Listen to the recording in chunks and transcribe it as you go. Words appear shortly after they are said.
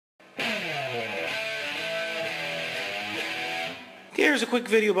Here's a quick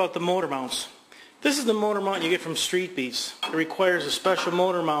video about the motor mounts. This is the motor mount you get from StreetBeasts. It requires a special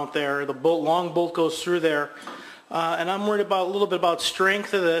motor mount there. The long bolt goes through there. And I'm worried about a little bit about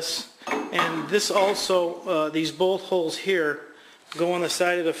strength of this. And this also, these bolt holes here go on the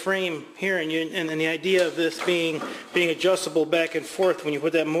side of the frame here, and the idea of this being adjustable back and forth when you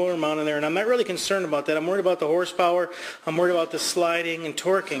put that motor mount in there. And I'm not really concerned about that. I'm worried about the horsepower. I'm worried about the sliding and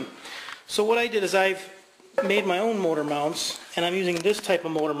torquing. So what I did is I've made my own motor mounts, and I'm using this type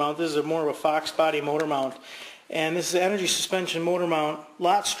of motor mount. This is more of a Fox body motor mount, and this is an energy suspension motor mount, a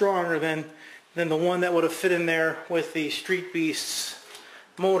lot stronger than the one that would have fit in there with the StreetBeasts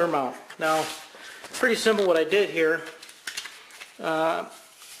motor mount. Now, pretty simple what I did here. I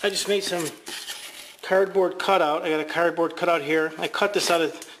just made some cardboard cutout. I got a cardboard cutout here. I cut this out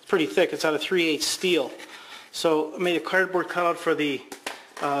of, it's pretty thick, it's out of 3/8 steel. So I made a cardboard cutout for the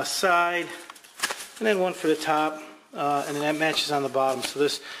side, and then one for the top, and then that matches on the bottom. So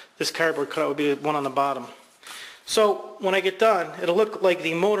this cardboard cutout would be the one on the bottom. So when I get done, it'll look like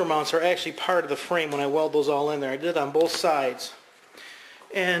the motor mounts are actually part of the frame when I weld those all in there. I did it on both sides.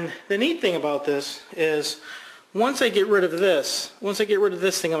 And the neat thing about this is once I get rid of this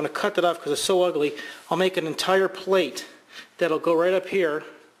thing, I'm going to cut that off because it's so ugly. I'll make an entire plate that'll go right up here,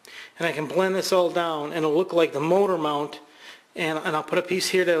 and I can blend this all down, and it'll look like the motor mount. And I'll put a piece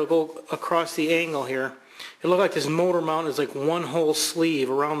here that'll go across the angle here. It'll look like this motor mount is like one whole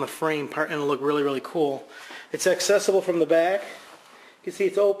sleeve around the frame part, and it'll look really, really cool. It's accessible from the back. You can see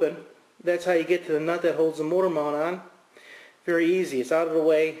it's open. That's how you get to the nut that holds the motor mount on. Very easy. It's out of the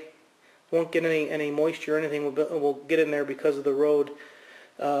way. Won't get any moisture or anything will get in there because of the road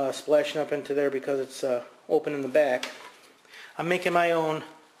splashing up into there because it's open in the back. I'm making my own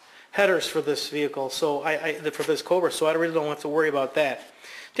headers for this vehicle, so for this Cobra, so I really don't have to worry about that.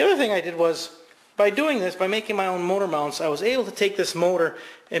 The other thing I did was, by doing this, by making my own motor mounts, I was able to take this motor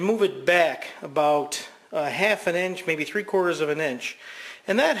and move it back about half an inch, maybe 3/4 of an inch,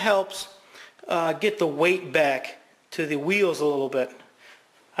 and that helps get the weight back to the wheels a little bit.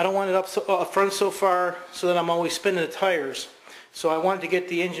 I don't want it up front so far so that I'm always spinning the tires. So I wanted to get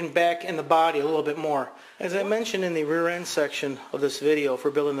the engine back in the body a little bit more. As I mentioned in the rear end section of this video for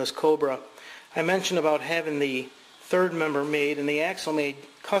building this Cobra, I mentioned about having the third member made and the axle made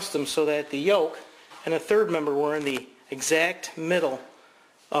custom so that the yoke and the third member were in the exact middle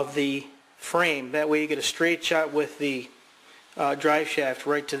of the frame. That way you get a straight shot with the drive shaft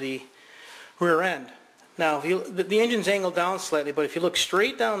right to the rear end. Now, the engine's angled down slightly, but if you look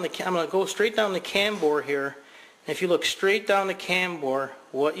straight down I'm going to go straight down the cam bore here. And if you look straight down the cam bore,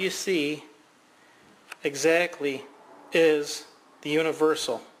 what you see exactly is the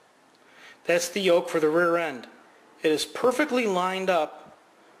universal. That's the yoke for the rear end. It is perfectly lined up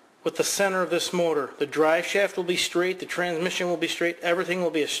with the center of this motor. The drive shaft will be straight, the transmission will be straight, everything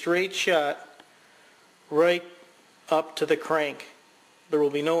will be a straight shot right up to the crank. There will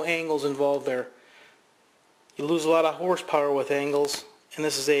be no angles involved there. You lose a lot of horsepower with angles, and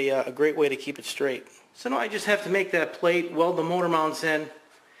this is a great way to keep it straight. So now I just have to make that plate, weld the motor mounts in,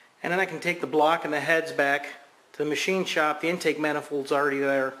 and then I can take the block and the heads back to the machine shop. The intake manifold's already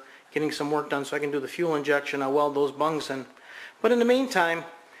there, getting some work done so I can do the fuel injection. I'll weld those bungs in. But in the meantime,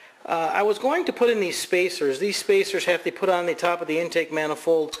 I was going to put in these spacers. These spacers have to be put on the top of the intake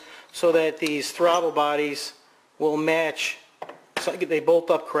manifold so that these throttle bodies will match, so they bolt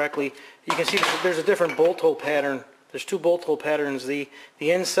up correctly. You can see there's a different bolt hole pattern. There's two bolt hole patterns. The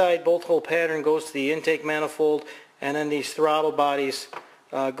inside bolt hole pattern goes to the intake manifold, and then these throttle bodies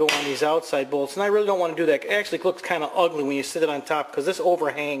go on these outside bolts. And I really don't want to do that. It actually looks kind of ugly when you sit it on top because this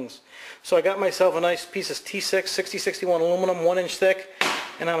overhangs. So I got myself a nice piece of T6 6061 aluminum, 1-inch thick,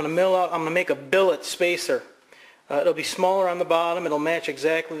 and I'm going to make a billet spacer. It'll be smaller on the bottom. It'll match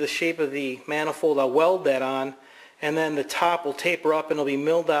exactly the shape of the manifold. I'll weld that on, and then the top will taper up and it'll be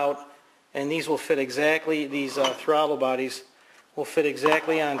milled out. And these will fit exactly, these throttle bodies will fit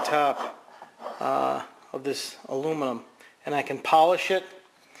exactly on top of this aluminum. And I can polish it.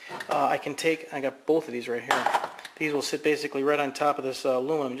 I got both of these right here. These will sit basically right on top of this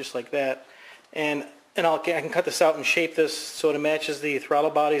aluminum, just like that. And I can cut this out and shape this so it matches the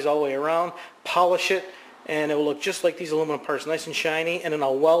throttle bodies all the way around, polish it, and it will look just like these aluminum parts, nice and shiny. And then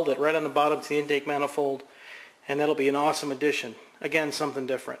I'll weld it right on the bottom to the intake manifold, and that'll be an awesome addition. Again, something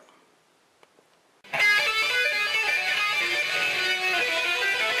different.